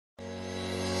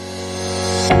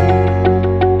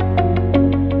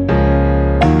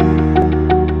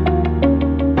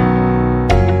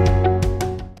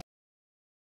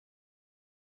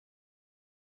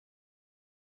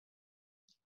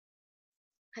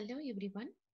Hello everyone,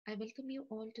 I welcome you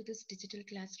all to this digital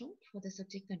classroom for the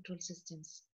subject control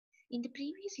systems. In the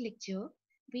previous lecture,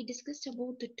 we discussed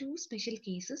about the two special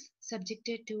cases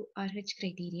subjected to RH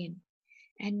criterion,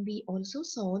 and we also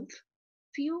solved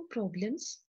few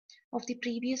problems of the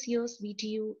previous year's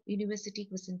VTU University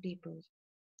question paper.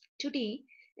 Today,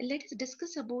 let us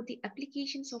discuss about the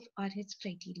applications of RH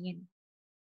criterion.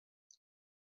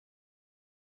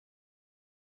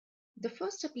 The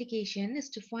first application is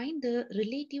to find the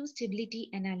relative stability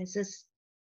analysis.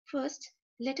 First,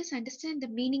 let us understand the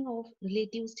meaning of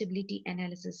relative stability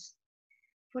analysis.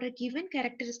 For a given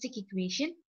characteristic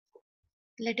equation,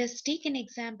 let us take an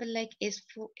example like s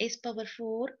power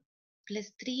 4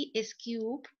 plus 3s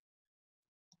cube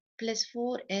plus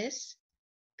 4s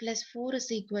plus 4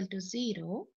 is equal to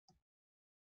 0.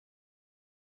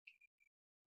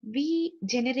 We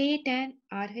generate an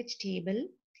RH table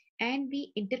and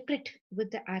we interpret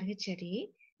with the RH array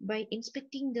by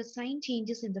inspecting the sign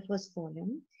changes in the first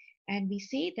column, and we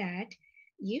say that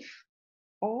if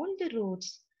all the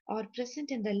rows are present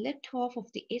in the left half of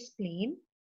the S-plane,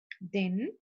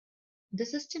 then the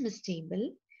system is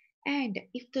stable, and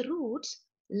if the roots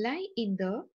lie in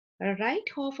the right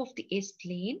half of the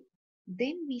S-plane,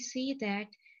 then we say that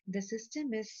the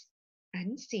system is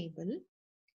unstable.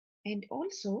 And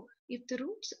also, if the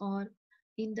roots are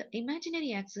in the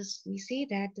imaginary axis, we say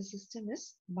that the system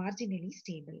is marginally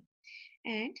stable.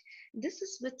 And this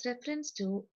is with reference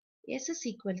to S is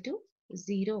equal to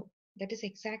 0. That is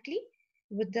exactly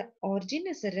with the origin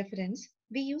as a reference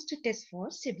we used to test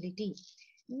for stability.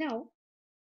 Now,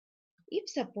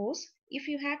 if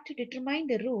you have to determine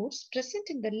the roots present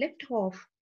in the left half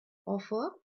of a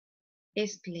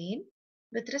S-plane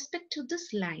with respect to this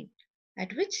line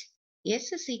at which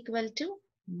S is equal to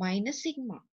minus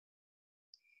sigma,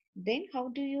 then how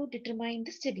do you determine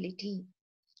the stability?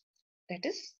 That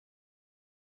is,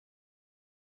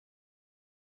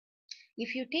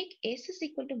 if you take S is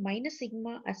equal to minus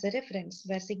sigma as a reference,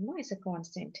 where sigma is a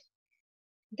constant,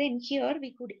 then here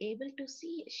we could able to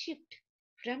see a shift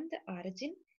from the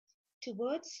origin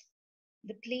towards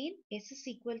the plane S is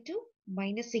equal to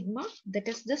minus sigma, that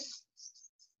is this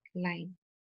line.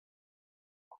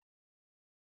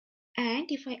 And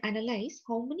if I analyze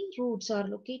how many roots are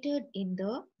located in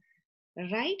the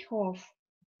right half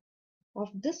of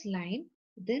this line,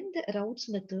 then the routes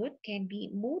method can be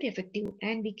more effective,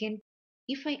 and we can,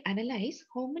 if I analyze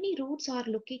how many roots are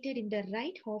located in the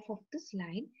right half of this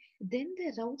line, then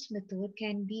the routes method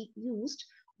can be used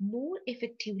more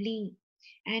effectively,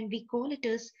 and we call it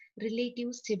as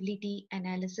relative stability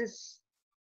analysis.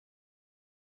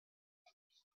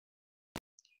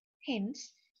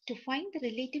 Hence, to find the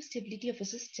relative stability of a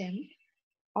system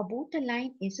about the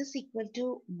line S is equal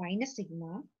to minus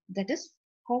sigma, that is,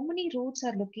 how many roots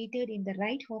are located in the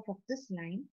right half of this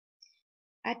line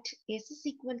at S is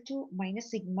equal to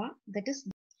minus sigma, that is,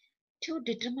 to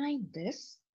determine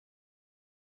this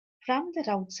from the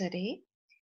routes array,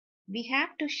 we have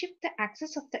to shift the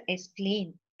axis of the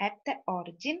S-plane at the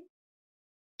origin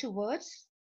towards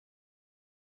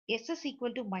S is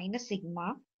equal to minus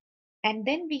sigma, and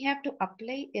then we have to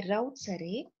apply a routes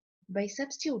array by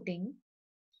substituting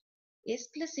S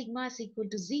plus sigma is equal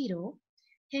to 0.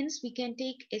 Hence, we can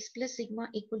take S plus sigma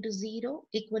equal to 0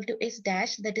 equal to S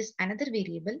dash, that is another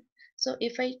variable. So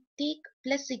if I take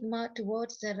plus sigma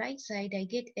towards the right side, I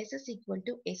get S is equal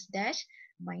to S dash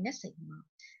minus sigma.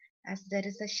 As there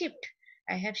is a shift,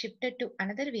 I have shifted to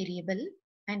another variable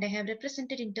and I have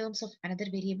represented in terms of another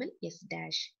variable S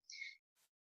dash.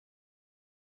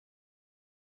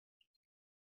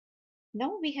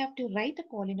 Now we have to write the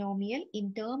polynomial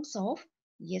in terms of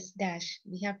S dash.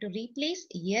 We have to replace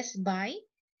S by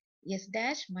S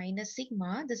dash minus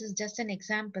sigma. This is just an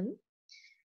example.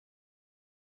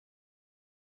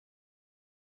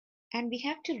 And we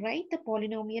have to write the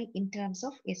polynomial in terms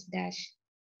of S dash.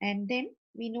 And then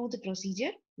we know the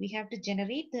procedure. We have to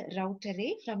generate the route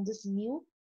array from this new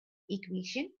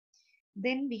equation.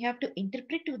 Then we have to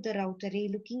interpret to the route array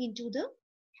looking into the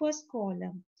first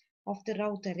column of the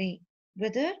route array,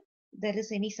 whether there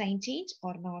is any sign change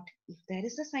or not. If there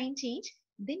is a sign change,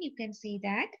 then you can say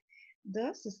that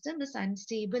the system is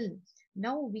unstable.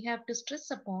 Now we have to stress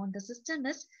upon the system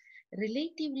is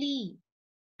relatively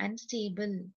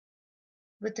unstable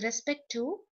with respect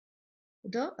to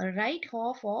the right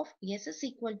half of S is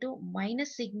equal to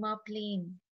minus sigma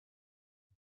plane.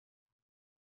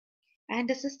 And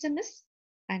the system is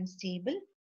unstable,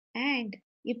 and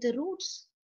if the roots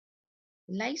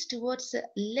lies towards the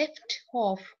left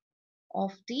half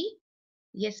of the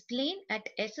S plane at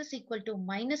S is equal to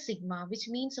minus sigma, which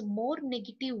means more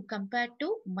negative compared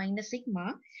to minus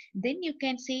sigma, then you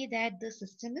can say that the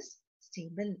system is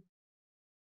stable.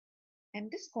 And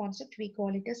this concept we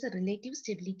call it as a relative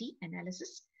stability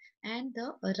analysis. And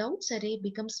the routes array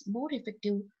becomes more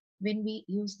effective when we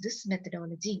use this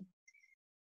methodology.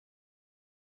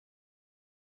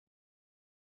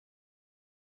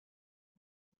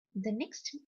 The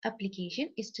next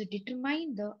application is to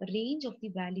determine the range of the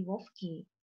value of k.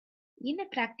 In a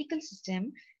practical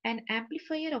system, an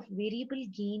amplifier of variable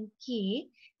gain k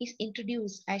is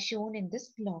introduced as shown in this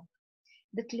block.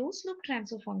 The closed loop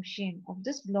transfer function of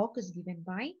this block is given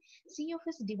by C of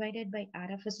s divided by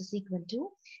R of s is equal to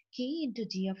k into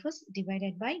G of s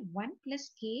divided by 1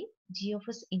 plus k G of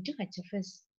s into H of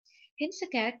s. Hence, the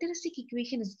characteristic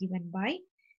equation is given by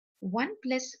 1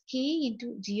 plus k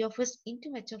into G of s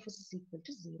into H of s is equal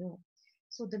to 0.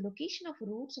 So, the location of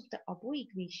roots of the above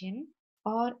equation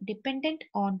are dependent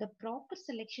on the proper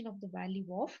selection of the value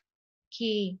of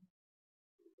k.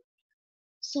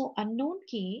 So unknown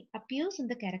k appears in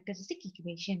the characteristic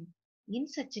equation. In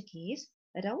such a case,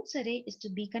 a routes array is to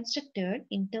be constructed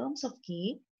in terms of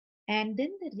k, and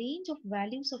then the range of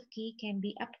values of k can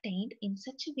be obtained in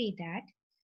such a way that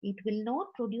it will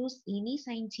not produce any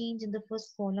sign change in the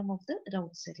first column of the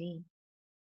routes array.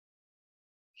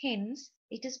 Hence,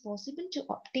 it is possible to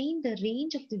obtain the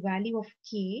range of the value of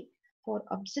k for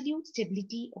absolute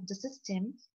stability of the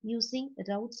system using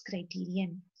Raoult's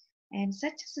criterion. And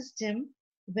such a system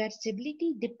where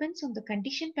stability depends on the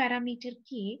condition parameter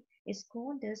k is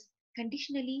called as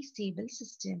conditionally stable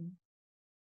system.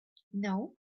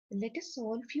 Now, let us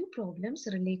solve few problems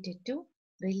related to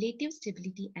relative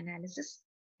stability analysis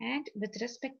and with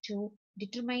respect to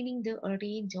determining the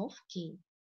range of k.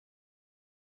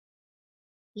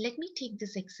 Let me take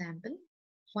this example.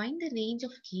 Find the range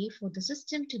of k for the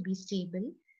system to be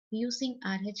stable using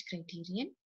RH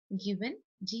criterion given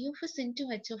g of s into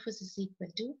h of s is equal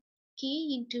to k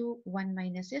into 1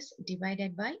 minus s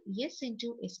divided by s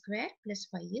into s square plus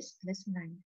 5s plus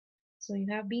 9. So you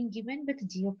have been given with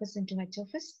g of s into h of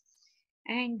s,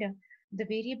 and the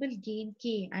variable gain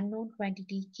k, unknown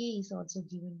quantity k, is also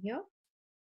given here.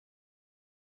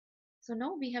 So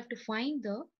now we have to find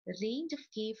the range of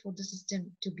k for the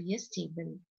system to be a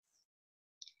stable.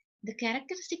 The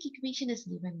characteristic equation is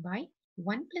given by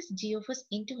 1 plus g of s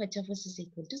into h of s is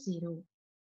equal to 0.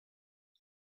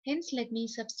 Hence, let me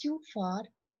substitute for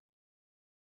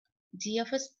g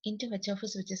of s into h of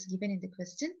s, which is given in the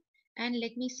question, and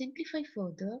let me simplify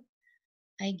further.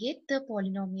 I get the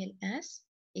polynomial as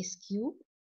s cube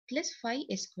plus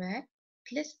 5s square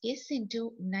plus s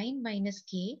into 9 minus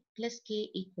k plus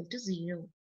k equal to 0.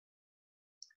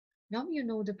 Now you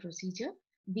know the procedure.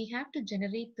 We have to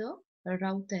generate the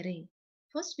route array.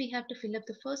 First, we have to fill up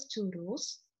the first two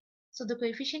rows. So the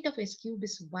coefficient of s cube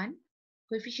is 1.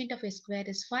 Coefficient of s square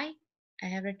is 5. I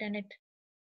have written it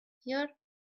here.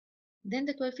 Then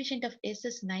the coefficient of s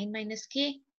is 9 minus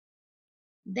k.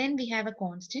 Then we have a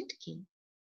constant k.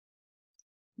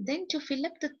 Then to fill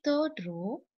up the third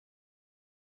row,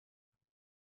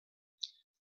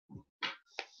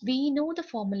 we know the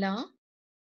formula,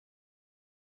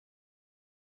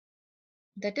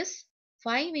 that is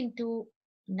 5 into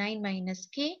 9 minus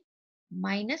k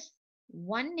minus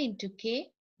 1 into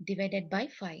k divided by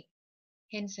 5.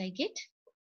 Hence I get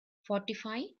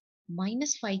 45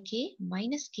 minus 5k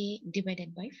minus k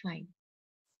divided by 5.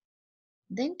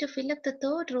 Then to fill up the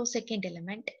third row second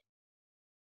element,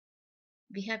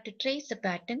 we have to trace the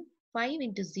pattern 5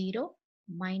 into 0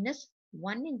 minus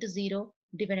 1 into 0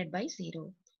 divided by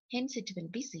 0. Hence it will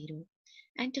be 0.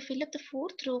 And to fill up the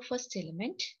fourth row first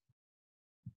element,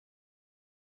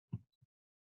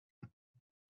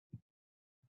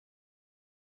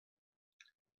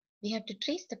 we have to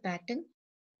trace the pattern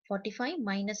 45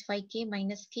 minus 5k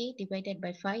minus k divided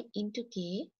by 5 into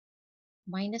k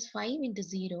minus 5 into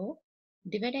 0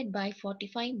 divided by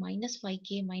 45 minus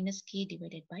 5k minus k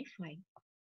divided by 5.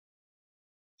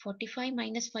 45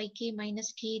 minus 5k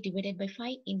minus k divided by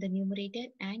 5 in the numerator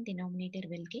and denominator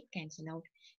will get cancelled out.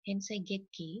 Hence I get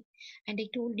k, and I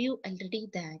told you already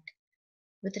that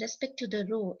with respect to the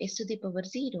row s to the power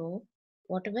 0,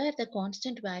 whatever the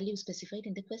constant value specified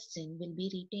in the question will be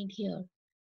retained here.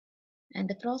 And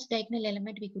the cross diagonal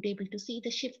element, we could able to see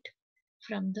the shift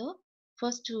from the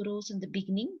first two rows in the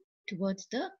beginning towards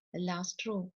the last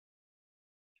row.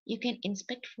 You can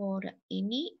inspect for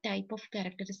any type of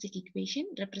characteristic equation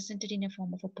represented in a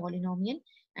form of a polynomial,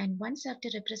 and once after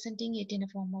representing it in a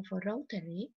form of a route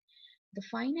array, the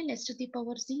final s to the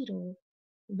power 0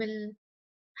 will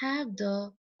have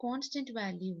the constant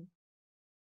value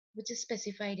which is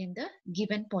specified in the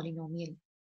given polynomial.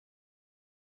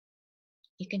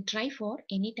 You can try for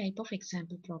any type of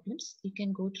example problems. You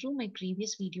can go through my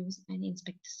previous videos and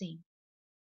inspect the same.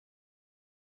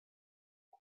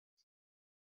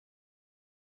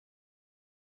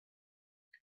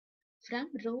 From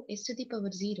row s to the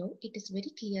power 0, it is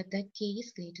very clear that k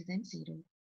is greater than 0.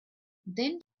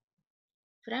 Then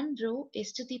from row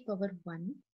s to the power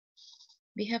 1,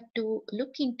 we have to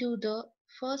look into the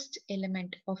first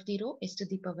element of the row s to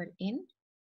the power n,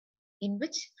 in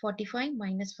which 45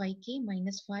 minus 5k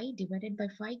minus 5 divided by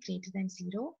 5 greater than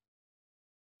 0.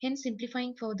 Hence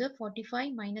simplifying further,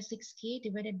 45 minus 6k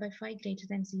divided by 5 greater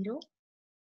than 0.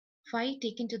 5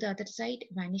 taken to the other side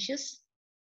vanishes.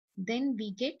 Then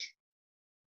we get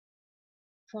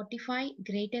 45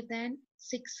 greater than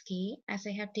 6k, as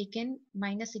I have taken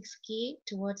minus 6k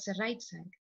towards the right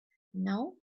side.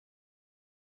 Now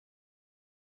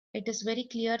it is very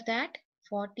clear that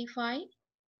 45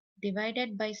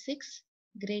 divided by 6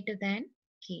 greater than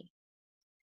k.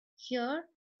 Here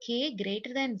k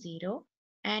greater than 0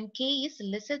 and k is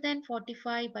lesser than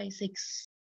 45 by 6.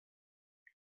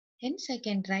 Hence I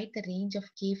can write the range of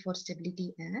k for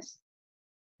stability as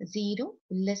 0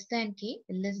 less than k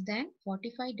less than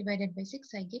 45 divided by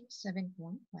 6, I get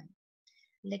 7.5.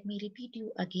 Let me repeat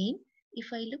you again.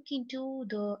 If I look into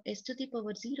the s to the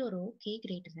power 0 row, k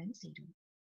greater than 0.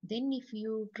 Then if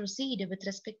you proceed with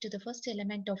respect to the first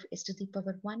element of s to the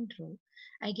power 1 row,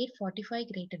 I get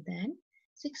 45 greater than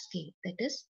 6k. That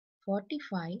is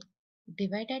 45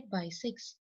 divided by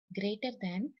 6 greater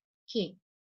than k.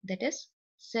 That is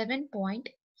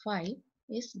 7.5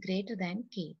 is greater than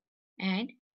k.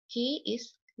 And k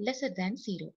is lesser than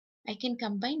 0. I can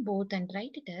combine both and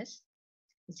write it as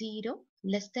 0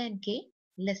 less than k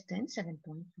less than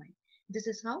 7.5. This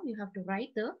is how you have to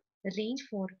write the range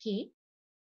for k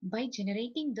by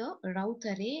generating the Routh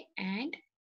array and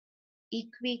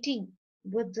equating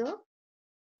with the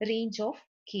range of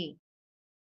k.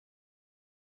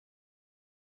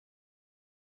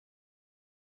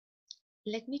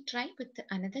 Let me try with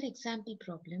another example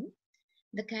problem.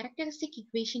 The characteristic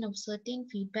equation of certain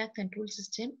feedback control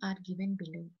system are given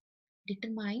below.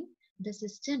 Determine the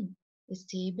system is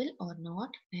stable or not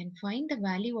and find the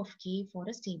value of k for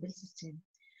a stable system.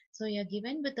 So you are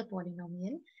given with a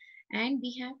polynomial and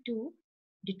we have to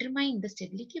determine the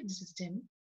stability of the system,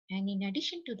 and in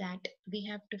addition to that we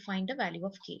have to find the value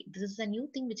of k. This is a new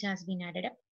thing which has been added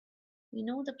up. We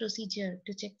know the procedure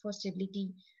to check for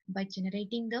stability by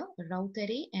generating the Routh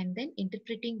array and then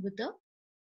interpreting with the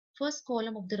first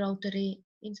column of the Routh array,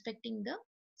 inspecting the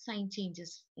sign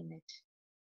changes in it.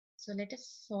 So let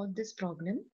us solve this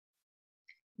problem.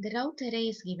 The Routh array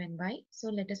is given by, so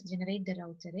let us generate the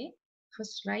Routh array.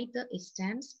 First write the s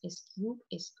times s cube,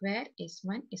 s square,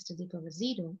 s1, s to the power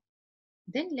 0.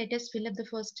 Then let us fill up the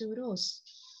first two rows.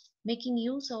 Making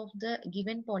use of the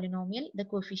given polynomial, the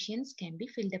coefficients can be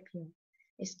filled up here.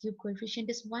 S cube coefficient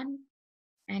is 1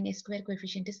 and s square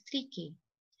coefficient is 3k.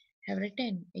 Have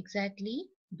written exactly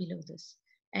below this.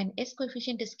 And s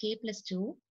coefficient is k plus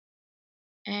 2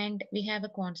 and we have a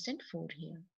constant 4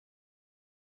 here.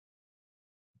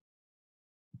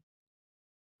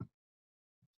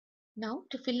 Now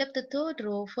to fill up the third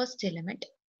row first element,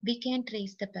 we can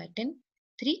trace the pattern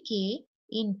 3k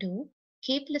into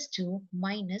k plus 2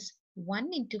 minus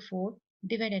 1 into 4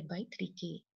 divided by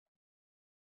 3k.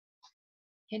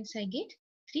 Hence I get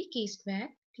 3k square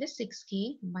plus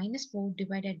 6k minus 4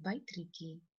 divided by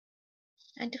 3k.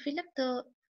 And to fill up the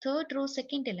third row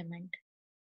second element,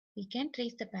 we can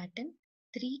trace the pattern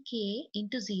 3k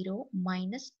into 0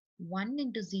 minus 1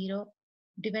 into 0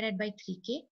 divided by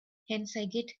 3k. Hence I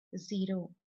get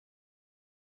 0.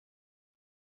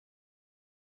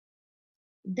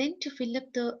 Then to fill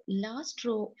up the last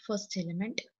row first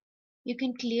element, you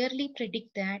can clearly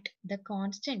predict that the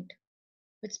constant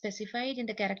which specified in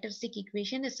the characteristic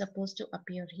equation is supposed to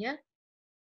appear here.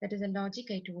 That is the logic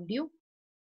I told you.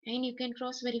 And you can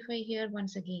cross verify here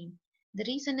once again. The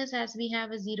reason is as we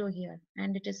have a 0 here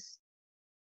and it is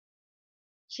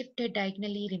shifted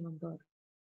diagonally, remember.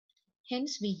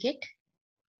 Hence we get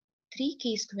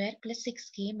 3k square plus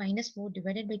 6k minus 4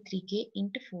 divided by 3k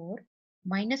into 4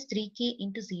 minus 3k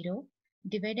into 0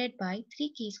 divided by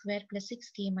 3k square plus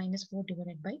 6k minus 4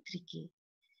 divided by 3k.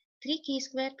 3k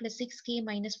square plus 6k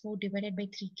minus 4 divided by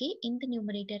 3k in the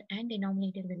numerator and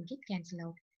denominator will get cancelled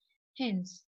out.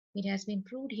 Hence, it has been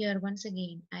proved here once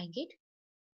again. I get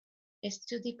s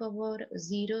to the power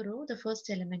 0 row, the first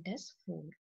element as 4.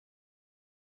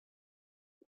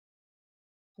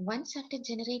 Once after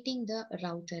generating the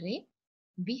Routh array,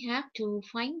 we have to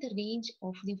find the range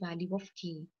of the value of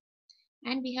k.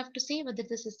 And we have to say whether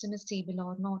the system is stable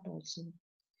or not also.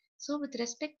 So with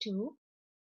respect to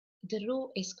the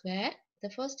row A square,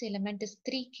 the first element is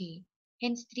 3k.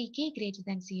 Hence 3k greater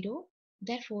than 0,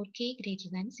 therefore k greater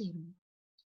than 0.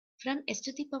 From s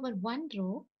to the power 1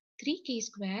 row, 3k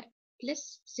square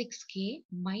plus 6k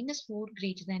minus 4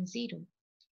 greater than 0.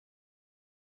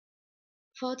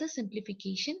 Further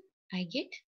simplification, I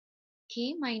get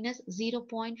k minus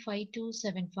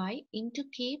 0.5275 into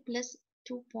k plus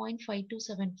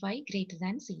 2.5275 greater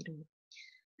than 0.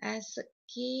 As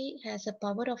k has a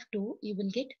power of 2, you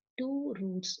will get 2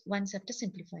 roots once after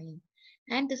simplifying.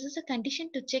 And this is a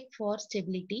condition to check for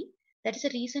stability. That is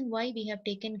the reason why we have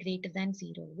taken greater than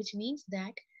 0, which means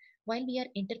that while we are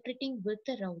interpreting with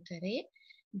the route array,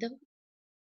 the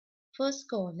first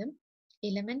column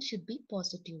element should be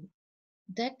positive.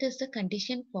 That is the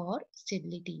condition for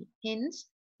stability. Hence,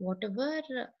 whatever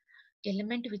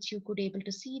element which you could able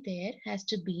to see there has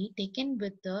to be taken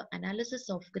with the analysis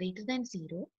of greater than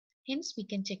 0. Hence, we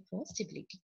can check for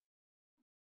stability.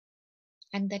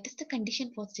 And that is the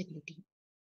condition for stability.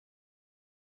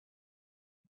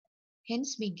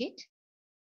 Hence, we get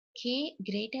k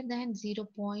greater than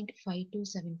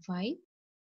 0.5275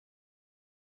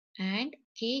 and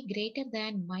k greater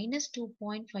than minus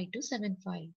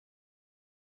 2.5275.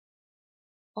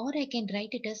 Or I can write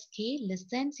it as k less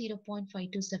than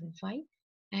 0.5275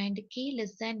 and k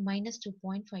less than minus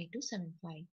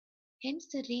 2.5275. Hence,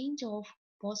 the range of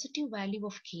positive value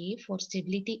of k for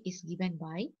stability is given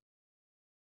by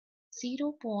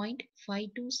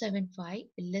 0.5275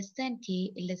 less than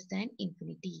k less than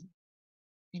infinity.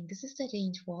 And this is the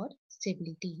range for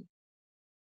stability.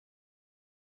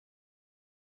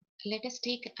 Let us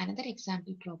take another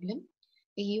example problem.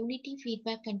 A unity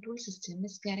feedback control system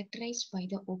is characterized by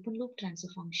the open loop transfer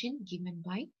function given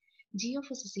by g of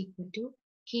s is equal to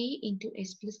k into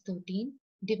s plus 13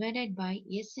 divided by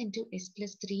s into s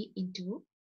plus 3 into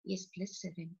s plus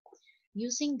 7.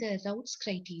 Using the routes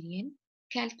criterion,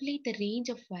 calculate the range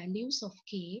of values of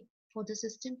k for the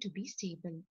system to be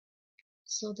stable.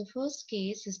 So the first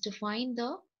case is to find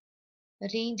the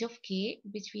range of k,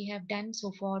 which we have done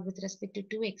so far with respect to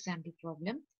two example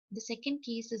problem. The second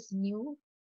case is new.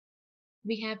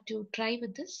 We have to try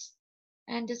with this.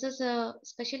 And this is a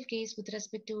special case with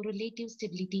respect to relative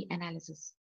stability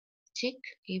analysis. Check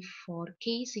if for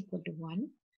k is equal to 1,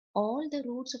 all the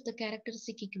roots of the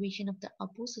characteristic equation of the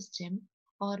upper system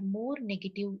are more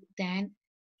negative than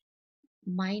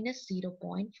minus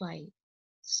 0.5.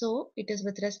 So it is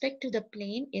with respect to the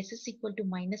plane S is equal to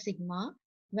minus sigma,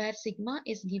 where sigma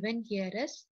is given here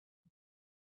as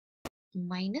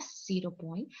minus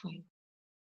 0.5.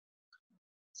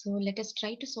 So let us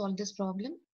try to solve this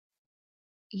problem.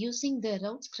 Using the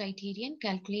routes criterion,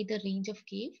 calculate the range of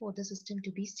k for the system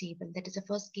to be stable. That is the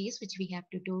first case which we have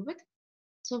to do with.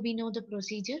 So we know the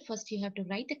procedure. First you have to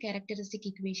write the characteristic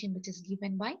equation which is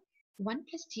given by 1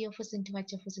 plus g of s into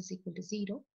h of s is equal to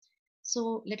 0.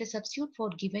 So let us substitute for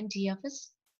given g of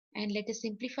s and let us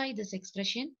simplify this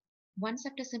expression. Once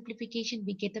after simplification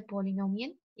we get the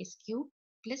polynomial s cube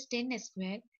plus 10s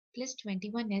square plus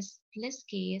 21s plus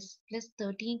ks plus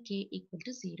 13k equal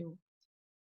to 0.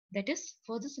 That is,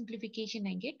 for the simplification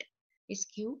I get s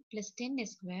cube plus 10s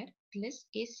square plus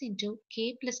s into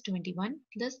k plus 21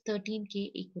 plus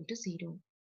 13k equal to 0.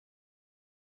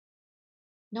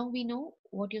 Now we know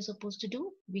what you're supposed to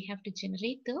do. We have to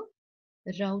generate the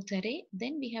route array,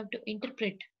 then we have to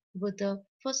interpret with the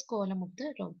first column of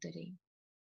the route array.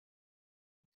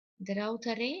 The route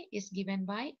array is given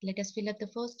by, let us fill up the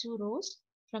first two rows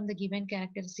from the given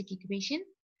characteristic equation.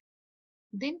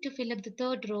 Then to fill up the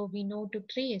third row, we know to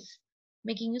trace,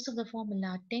 making use of the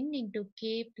formula 10 into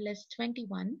k plus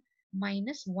 21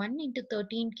 minus 1 into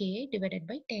 13k divided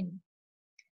by 10.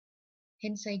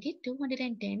 Hence I get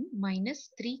 210 minus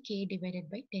 3k divided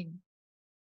by 10.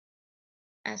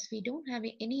 As we don't have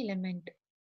any element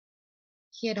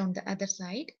here on the other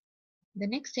side, the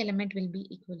next element will be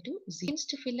equal to 0. Hence,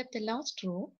 to fill up the last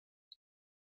row,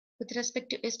 with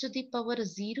respect to s to the power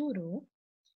 0 row,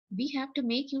 we have to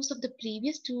make use of the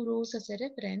previous two rows as a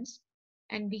reference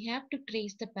and we have to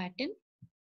trace the pattern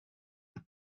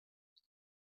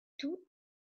to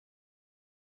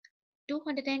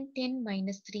 210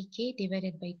 minus 3k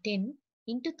divided by 10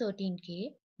 into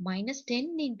 13k minus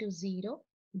 10 into 0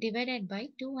 divided by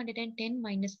 210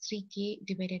 minus 3k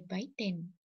divided by 10.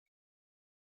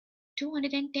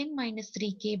 210 minus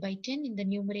 3k by 10 in the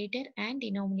numerator and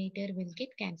denominator will get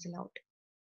cancelled out.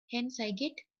 Hence I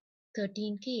get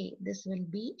 13k. This will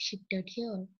be shifted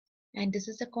here. And this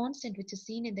is a constant which is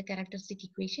seen in the characteristic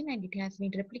equation and it has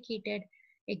been replicated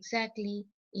exactly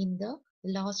in the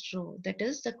last row, that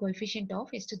is the coefficient of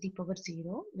s to the power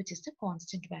 0, which is the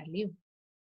constant value.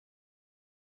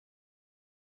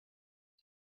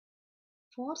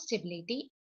 For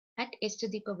stability at s to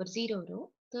the power 0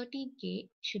 row, 13k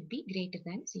should be greater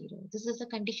than 0. This is the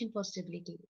condition for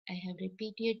stability. I have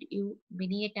repeated you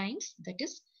many a times. That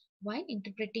is, while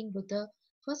interpreting with the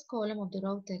first column of the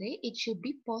row array, it should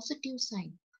be positive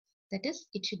sign. That is,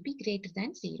 it should be greater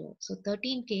than 0. So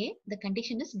 13k, the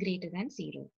condition is greater than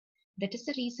 0. That is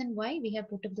the reason why we have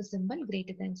put up the symbol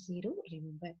greater than 0,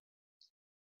 remember.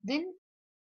 Then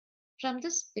from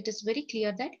this, it is very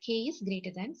clear that k is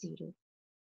greater than 0.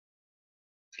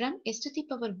 From s to the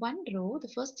power 1 row, the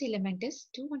first element is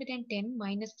 210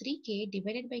 minus 3k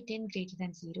divided by 10 greater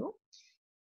than 0.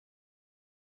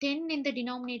 10 in the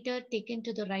denominator taken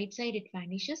to the right side, it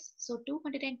vanishes. So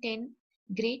 210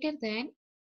 greater than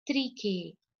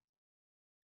 3k.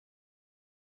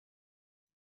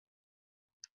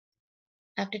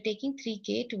 After taking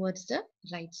 3k towards the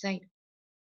right side.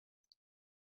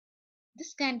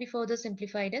 This can be further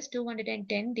simplified as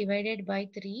 210 divided by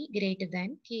 3 greater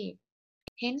than k.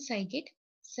 Hence I get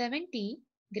 70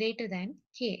 greater than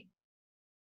k.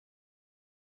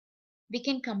 We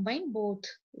can combine both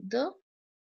the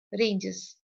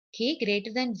ranges, k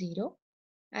greater than 0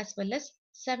 as well as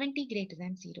 70 greater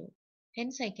than 0.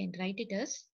 Hence I can write it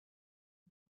as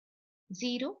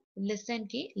 0 less than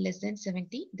k less than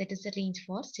 70. That is the range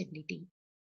for stability.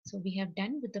 So we have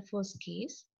done with the first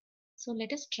case. So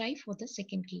let us try for the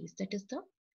second case, that is the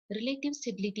relative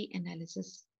stability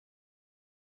analysis.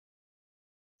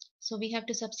 So we have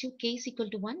to substitute k is equal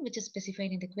to 1, which is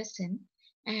specified in the question.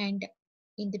 And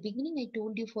in the beginning, I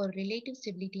told you for relative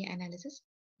stability analysis,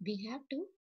 we have to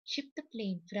shift the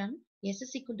plane from s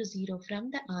is equal to 0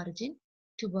 from the origin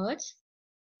towards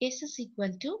s is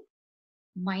equal to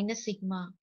minus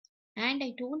sigma. And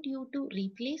I told you to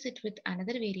replace it with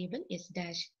another variable s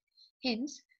dash.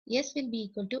 Hence, s will be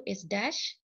equal to s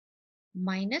dash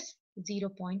minus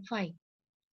 0.5.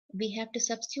 We have to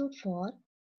substitute for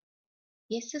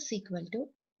s is equal to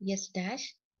s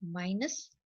dash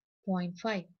minus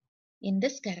 0.5 in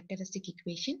this characteristic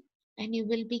equation, and you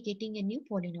will be getting a new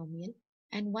polynomial.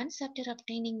 And once after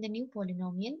obtaining the new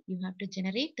polynomial, you have to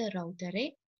generate the route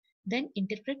array, then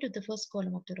interpret to the first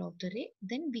column of the route array,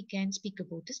 then we can speak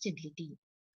about the stability.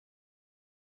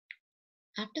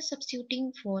 After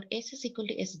substituting for s is equal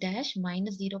to s dash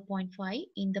minus 0.5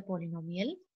 in the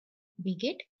polynomial, we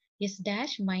get s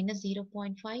dash minus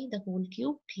 0.5 the whole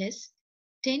cube plus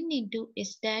 10 into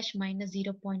s dash minus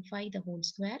 0.5 the whole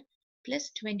square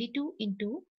plus 22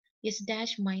 into s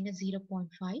dash minus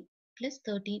 0.5 plus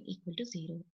 13 equal to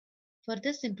 0.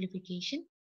 Further simplification,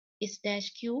 s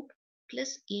dash cube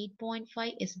plus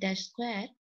 8.5 s dash square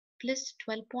plus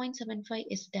 12.75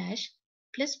 s dash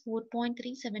plus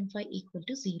 4.375 equal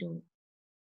to 0.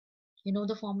 You know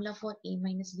the formula for a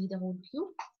minus b the whole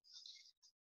cube?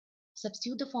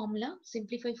 Substitute the formula,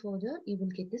 simplify further, you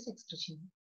will get this expression.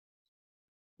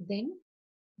 Then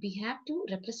we have to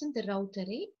represent the route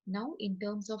array now in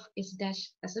terms of s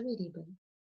dash as a variable.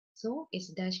 So s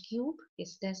dash cube,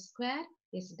 s dash square,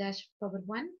 s dash power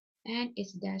 1 and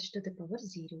s dash to the power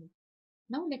 0.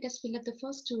 Now let us fill up the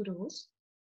first two rows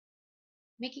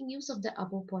making use of the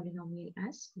above polynomial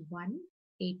as 1,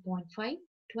 8.5,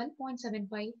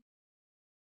 12.75,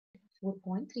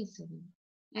 4.37.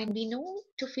 And we know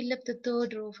to fill up the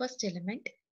third row first element,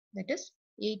 that is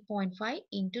 8.5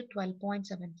 into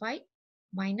 12.75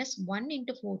 minus 1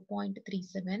 into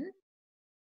 4.37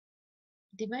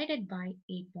 divided by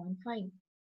 8.5.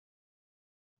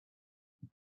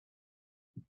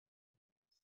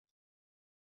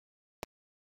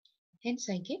 Hence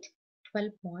I get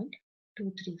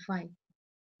 12.235.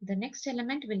 The next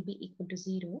element will be equal to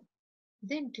 0.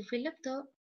 Then to fill up the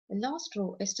last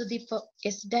row s to the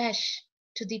s dash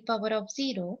to the power of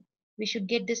 0, we should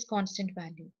get this constant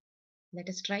value. Let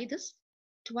us try this.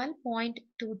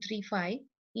 12.235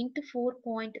 into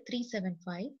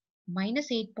 4.375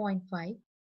 minus 8.5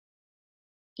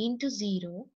 into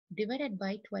 0 divided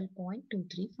by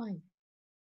 12.235.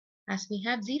 As we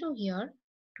have 0 here,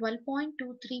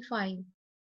 12.235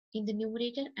 in the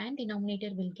numerator and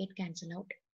denominator will get cancelled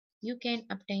out. You can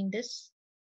obtain this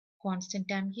constant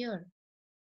term here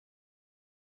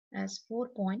as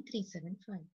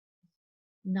 4.375.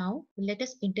 Now let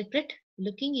us interpret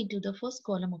looking into the first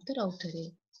column of the route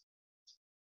array.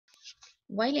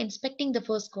 While inspecting the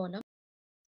first column,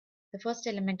 the first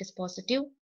element is positive,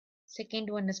 second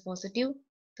one is positive,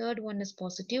 third one is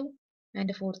positive, and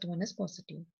the fourth one is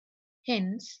positive.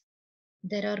 Hence,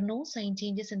 there are no sign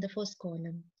changes in the first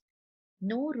column.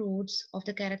 No roots of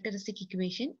the characteristic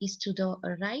equation is to the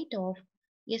right of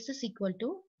s is equal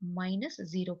to minus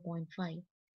 0.5.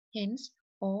 Hence,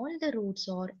 all the roots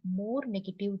are more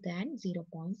negative than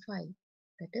 0.5.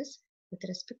 That is, with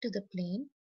respect to the plane,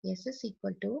 s is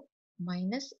equal to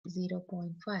minus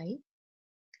 0.5.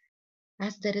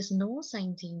 As there is no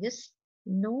sign changes,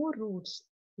 no roots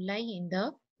lie in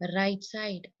the right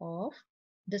side of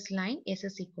this line s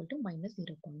is equal to minus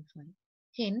 0.5.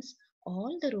 Hence,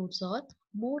 all the roots are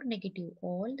more negative.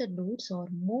 All the roots are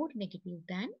more negative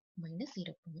than minus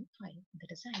 0.5.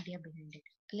 That is the idea behind it.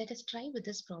 Let us try with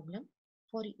this problem.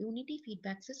 For unity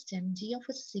feedback system, g of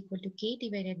s is equal to k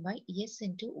divided by s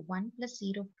into 1 plus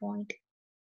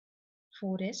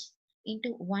 0.4s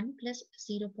into 1 plus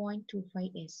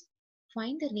 0.25s.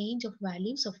 Find the range of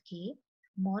values of k,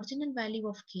 marginal value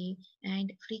of k,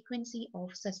 and frequency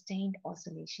of sustained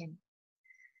oscillation.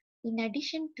 In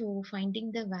addition to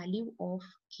finding the value of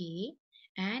k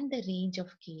and the range of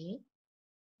k,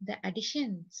 the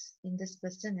additions in this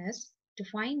question is to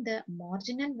find the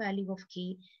marginal value of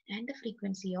k and the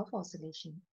frequency of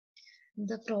oscillation.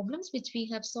 The problems which we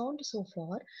have solved so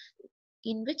far,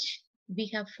 in which we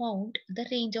have found the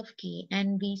range of k,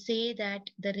 and we say that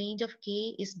the range of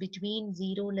k is between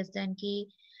 0 less than k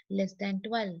less than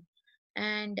 12,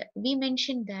 and we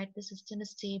mentioned that the system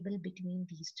is stable between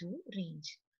these two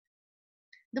range.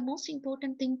 The most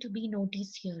important thing to be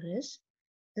noticed here is,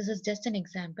 this is just an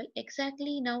example.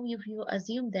 Exactly now if you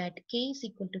assume that k is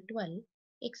equal to 12,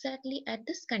 exactly at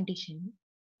this condition,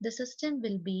 the system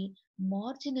will be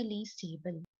marginally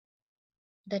stable.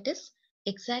 That is,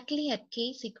 exactly at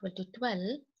k is equal to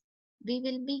 12, we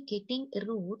will be getting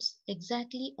roots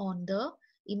exactly on the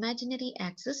imaginary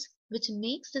axis, which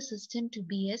makes the system to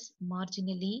be as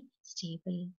marginally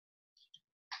stable.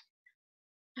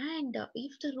 And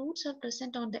if the roots are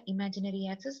present on the imaginary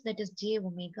axis, that is j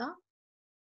omega,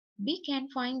 we can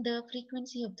find the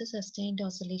frequency of the sustained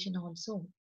oscillation also.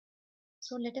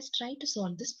 So let us try to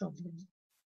solve this problem.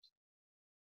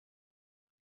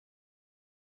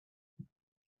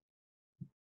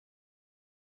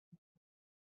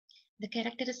 The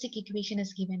characteristic equation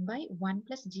is given by 1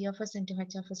 plus g of s into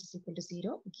h of s is equal to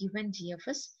 0, given g of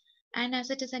s. And as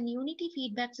it is an unity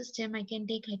feedback system, I can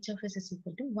take h of s is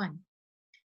equal to 1.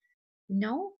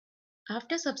 Now,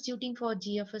 after substituting for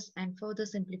g of s and further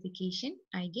simplification,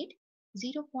 I get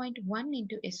 0.1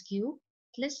 into s cube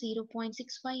plus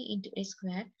 0.65 into s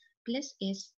square plus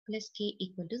s plus k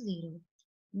equal to 0.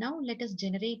 Now let us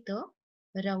generate the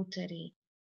route array.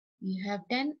 You have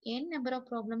done n number of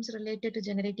problems related to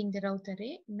generating the route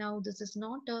array. Now this is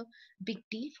not a big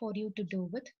deal for you to do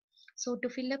with. So to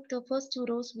fill up the first two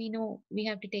rows, we know we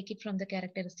have to take it from the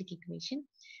characteristic equation.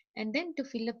 And then to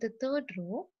fill up the third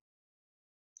row,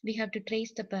 we have to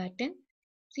trace the pattern.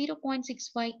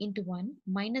 0.65 into 1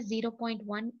 minus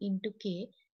 0.1 into k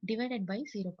divided by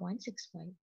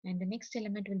 0.65, and the next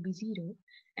element will be 0,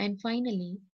 and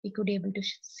finally we could able to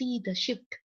see the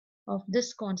shift of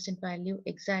this constant value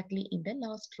exactly in the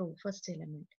last row, first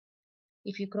element.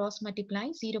 If you cross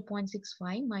multiply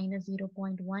 0.65 minus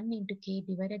 0.1 into k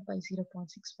divided by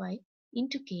 0.65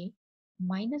 into k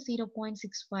minus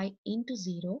 0.65 into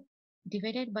 0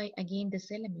 divided by again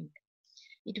this element,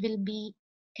 it will be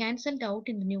cancelled out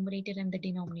in the numerator and the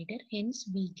denominator. Hence,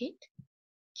 we get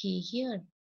k here.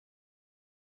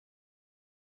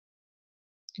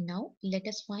 Now, let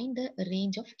us find the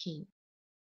range of k.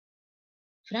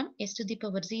 From s to the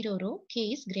power 0 row,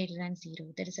 k is greater than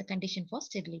 0. That is a condition for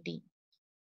stability.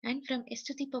 And from s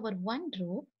to the power 1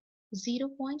 row,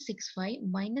 0.65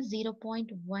 minus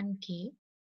 0.1 k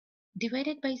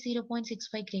divided by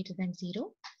 0.65 greater than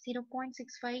 0.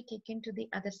 0.65 taken to the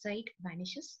other side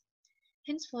vanishes.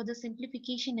 Hence, for the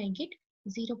simplification, I get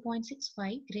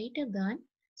 0.65 greater than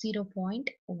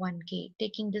 0.1k,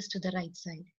 taking this to the right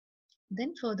side.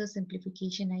 Then further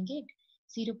simplification, I get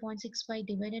 0.65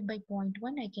 divided by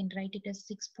 0.1, I can write it as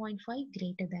 6.5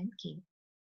 greater than k.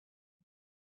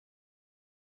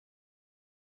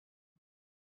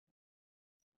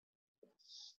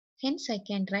 Hence, I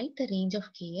can write the range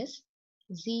of k as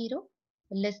 0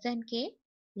 less than k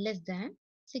less than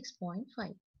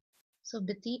 6.5. So,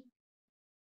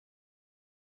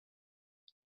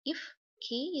 if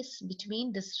k is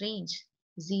between this range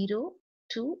 0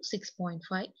 to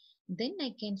 6.5, then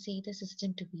I can say the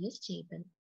system to be stable.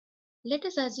 Let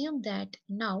us assume that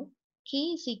now k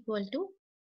is equal to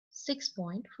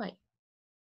 6.5.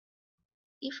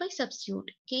 If I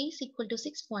substitute k is equal to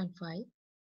 6.5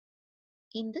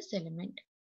 in this element,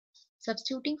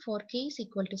 substituting for k is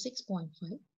equal to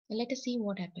 6.5, let us see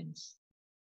what happens.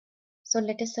 So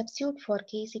let us substitute for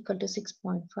k is equal to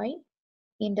 6.5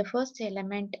 in the first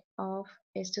element of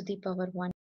s to the power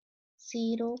 1,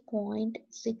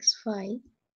 0.65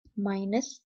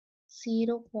 minus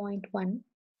 0.1.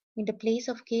 In the place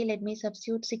of k, let me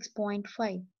substitute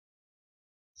 6.5.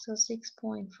 So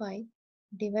 6.5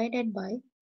 divided by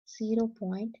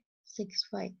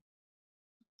 0.65.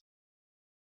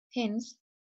 Hence,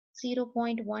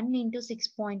 0.1 into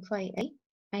 6.5,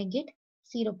 I get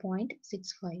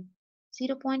 0.65.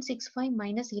 0.65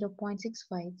 minus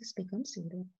 0.65, this becomes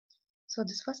 0. So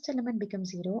this first element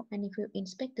becomes 0, and if you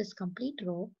inspect this complete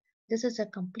row, this is a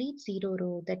complete 0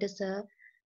 row. That is a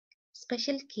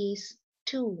special case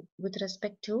 2 with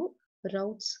respect to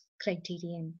Routh's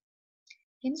criterion.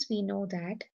 Hence, we know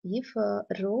that if a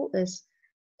row is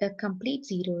a complete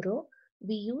 0 row,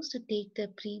 we used to take the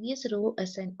previous row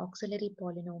as an auxiliary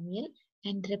polynomial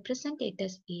and represent it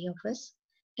as a of s.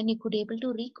 And you could able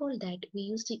to recall that we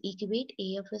used to equate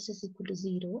a of s is equal to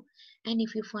 0. And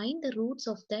if you find the roots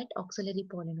of that auxiliary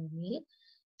polynomial,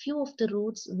 few of the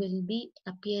roots will be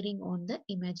appearing on the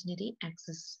imaginary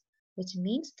axis, which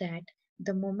means that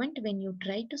the moment when you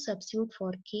try to substitute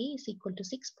for k is equal to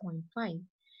 6.5,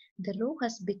 the row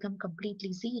has become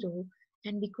completely 0,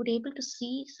 and we could able to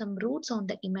see some roots on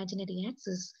the imaginary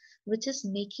axis, which is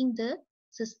making the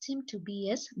system to be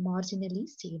as marginally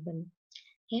stable.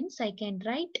 Hence, I can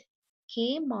write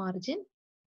k margin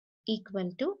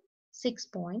equal to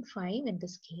 6.5 in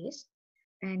this case.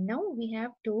 And now we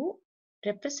have to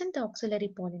represent the auxiliary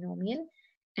polynomial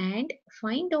and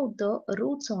find out the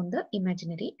roots on the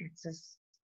imaginary axis.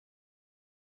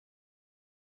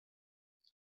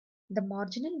 The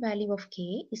marginal value of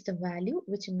k is the value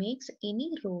which makes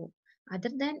any row other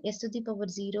than s to the power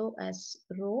 0 as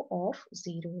row of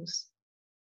zeros.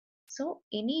 So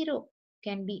any row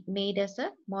can be made as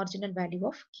a marginal value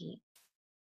of k.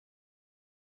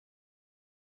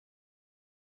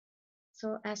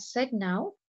 So as said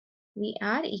now, we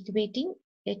are equating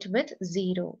it with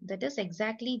 0. That is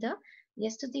exactly the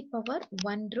s to the power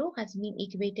 1 row has been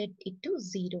equated it to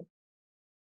 0.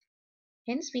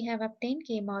 Hence we have obtained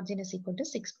k margin is equal to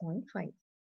 6.5.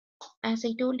 As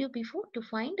I told you before, to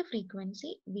find the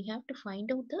frequency, we have to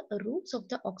find out the roots of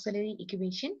the auxiliary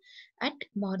equation at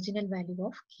marginal value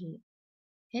of k.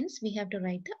 Hence, we have to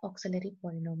write the auxiliary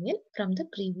polynomial from the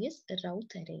previous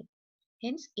Routh array.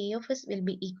 Hence, a of s will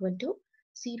be equal to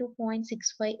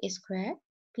 0.65 square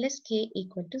plus k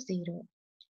equal to 0.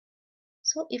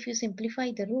 So, if you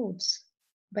simplify the roots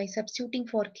by substituting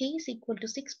for k is equal to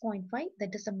 6.5,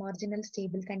 that is a marginal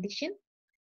stable condition,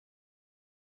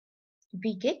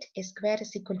 we get s square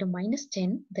is equal to minus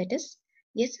 10, that is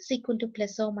s is equal to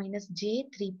plus or minus j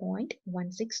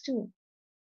 3.162.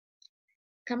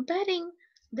 Comparing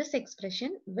this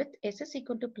expression with s is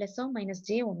equal to plus or minus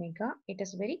j omega, it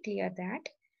is very clear that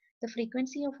the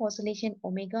frequency of oscillation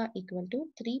omega equal to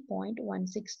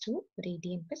 3.162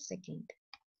 radian per second.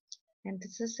 And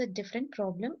this is a different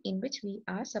problem in which we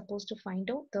are supposed to find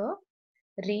out the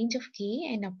range of k,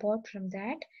 and apart from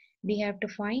that we have to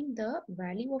find the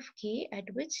value of k at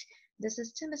which the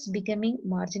system is becoming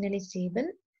marginally stable,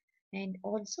 and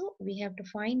also we have to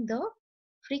find the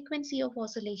frequency of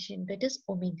oscillation, that is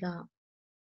omega.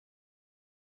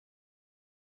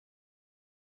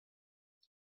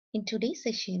 In today's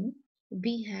session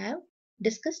we have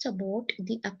discussed about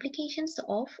the applications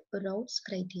of Routh's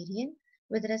criterion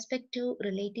with respect to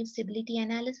relative stability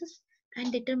analysis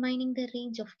and determining the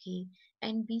range of k,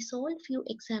 and we solved few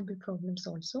example problems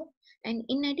also, and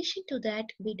in addition to that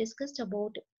we discussed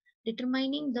about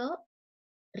determining the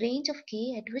range of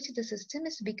k at which the system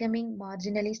is becoming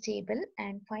marginally stable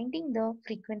and finding the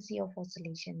frequency of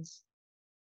oscillations.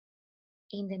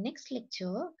 In the next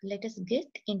lecture, let us get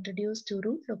introduced to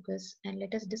root locus and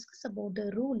let us discuss about the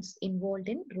rules involved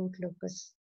in root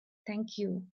locus. Thank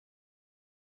you.